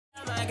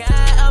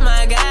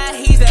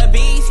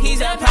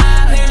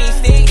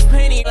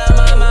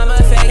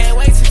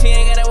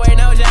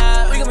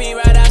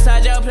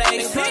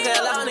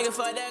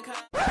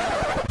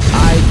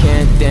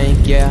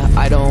Yeah,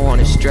 I don't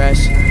wanna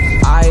stress.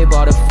 I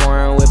bought a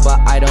foreign whip, but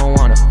I don't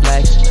wanna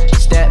flex.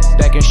 Step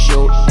back and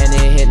shoot, and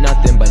it hit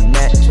nothing but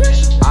net.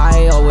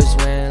 I always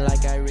win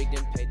like I rigged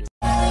and paid.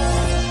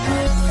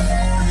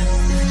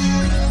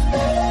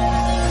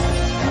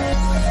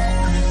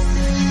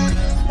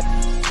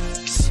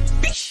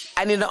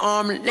 I need an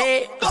arm and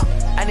leg.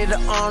 I need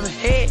an arm and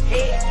head.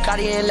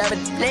 Cardi and leg.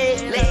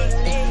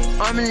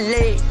 Arm and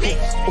leg.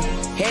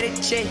 Head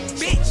and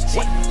chest.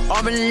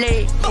 Arm and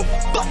leg.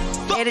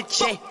 Head and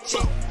chest.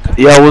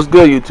 Yo, what's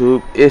good,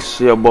 YouTube? It's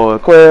your boy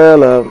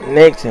Quill up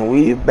next, and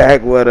we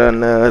back with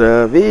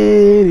another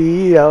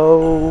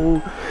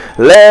video.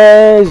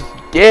 Let's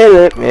get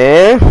it,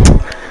 man.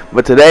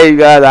 But today, you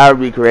guys, I'll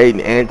be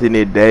creating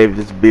Anthony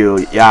Davis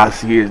build. Y'all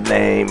see his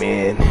name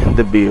in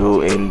the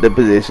build, in the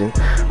position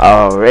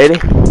already.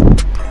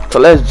 So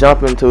let's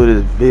jump into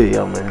this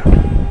video, man.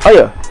 Oh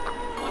yeah,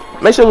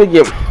 make sure we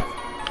get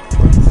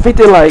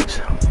 50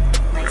 likes.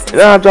 And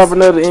then I'll drop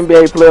another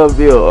NBA player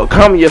build. Or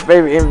comment your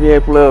favorite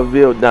NBA player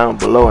build down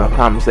below in the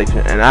comment section,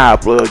 and I'll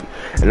plug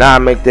and I'll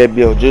make that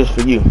build just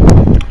for you.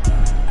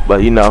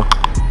 But you know,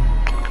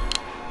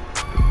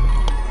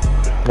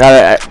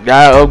 gotta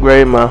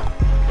upgrade my.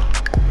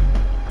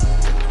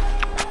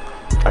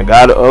 I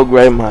gotta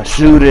upgrade my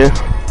shooting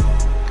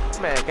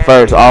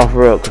first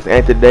offer up, cause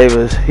Anthony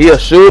Davis, he a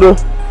shooter.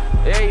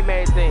 Yeah, he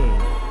made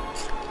things.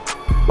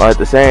 But at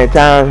the same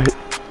time,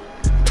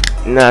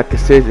 not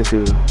consistent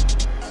shooter.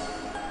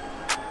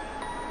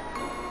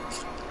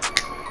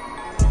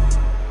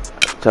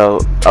 So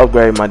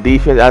upgrade my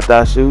defense after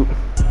I shoot.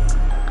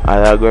 I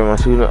upgrade my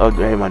shooting,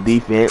 upgrade my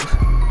defense.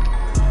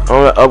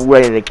 Only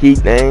upgrading the key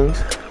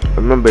things.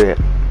 Remember that.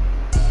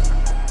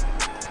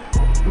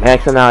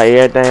 Maxing out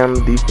everything on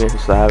the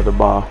defensive side of the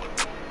ball.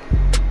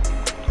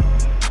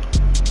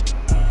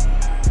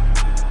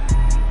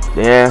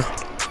 Yeah.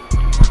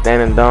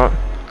 Standing dunk.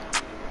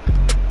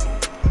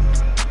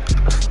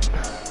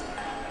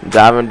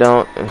 Driving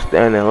dunk and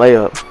standing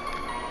layup.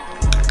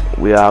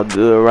 We all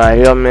good right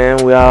here, man.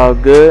 We all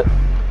good.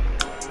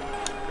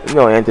 You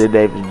know Anthony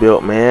Davis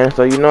built, man.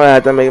 So you know I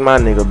have to make my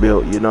nigga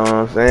built. You know what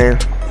I'm saying?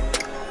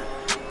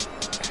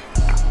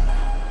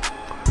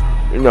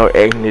 You know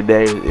Anthony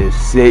Davis is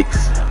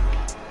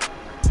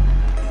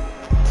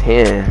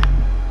 6'10".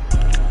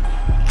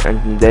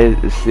 Anthony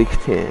Davis is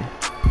 6'10".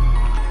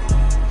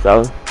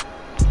 So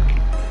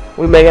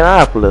we making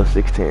our plus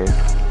 6'10".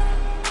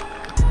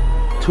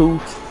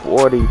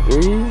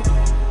 243.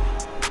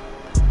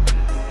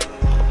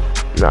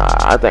 Nah,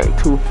 I think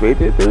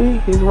 253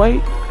 his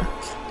weight.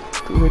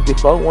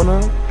 254 one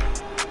of them.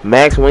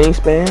 Max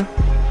wingspan.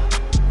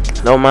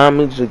 Don't mind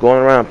me just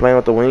going around playing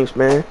with the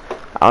wingspan.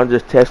 I'm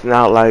just testing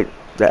out like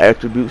the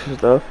attributes and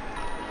stuff.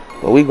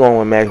 But we going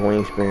with max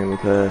wingspan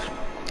because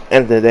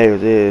Anthony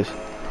Davis is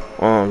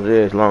arms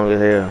is long as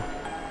hell.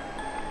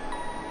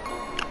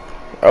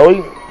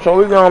 So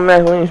we going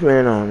max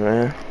wingspan on,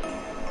 man.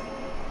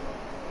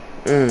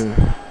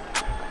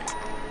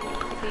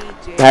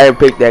 I had to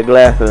pick that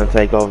glass for the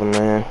takeover,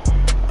 man.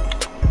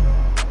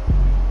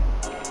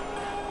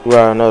 You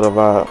already know the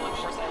vibes.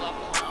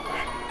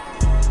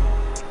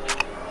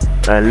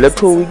 And look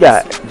who we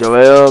got.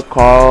 Joel,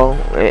 Carl,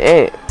 and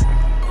Ant.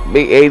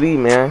 Big AD,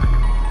 man.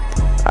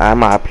 I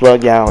might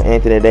plug y'all on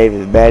Anthony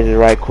Davis badges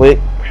right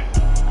quick.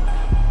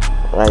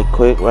 Right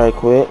quick.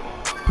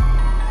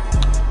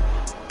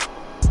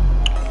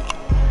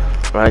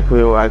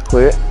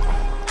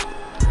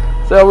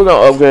 So we're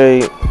gonna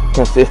upgrade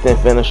consistent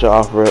finisher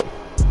offer up.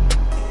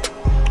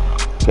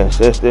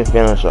 Consistent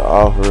finisher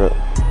offer up.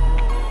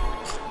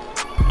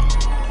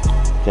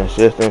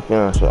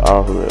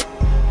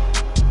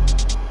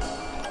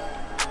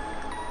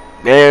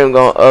 Then we're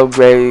gonna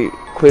upgrade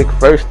quick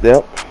first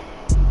step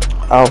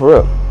offer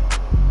up.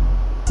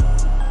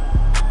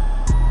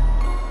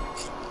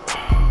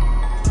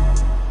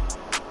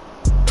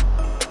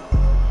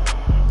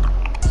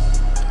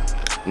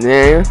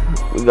 Then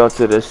we go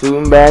to the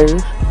shooting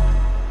badges.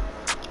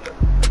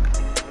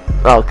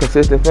 Oh,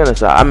 consistent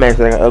finisher. I meant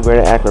to upgrade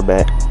an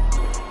acrobat.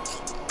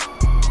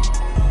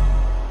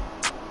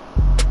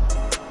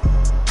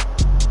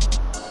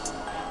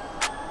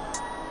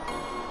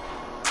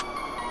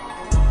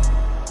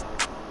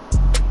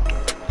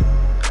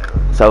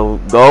 So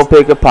gold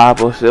picker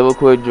popper, silver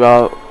quick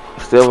draw,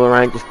 silver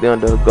rank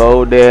extender,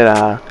 gold dead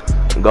eye,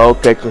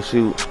 gold catch and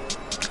shoot.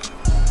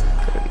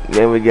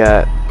 Then we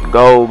got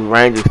gold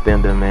range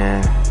extender,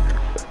 man.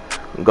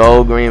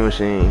 Gold green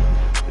machine.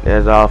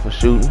 That's all for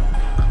shooting.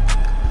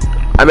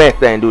 I mean,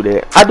 I do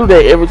that. I do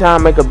that every time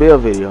I make a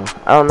build video.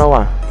 I don't know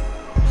why.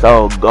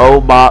 So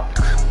gold box,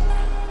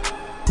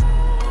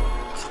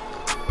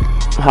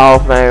 Hall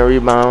of Fame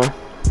rebound,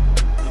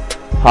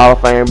 Hall of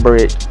Fame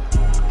brick,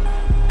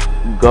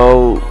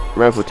 gold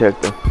rim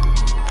protector,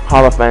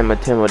 Hall of Fame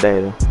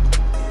intimidator,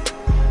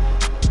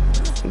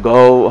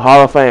 gold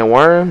Hall of Fame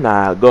worm,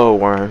 gold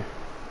worm,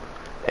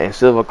 and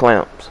silver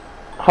clamps.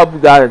 Hope you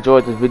guys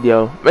enjoyed this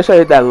video. Make sure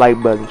you hit that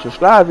like button.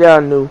 Subscribe if y'all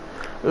new.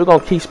 We're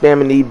gonna keep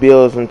spamming these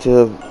builds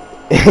until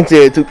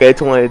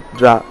 2K20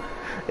 drop.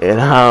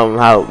 And I'm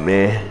out,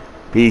 man.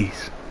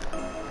 Peace.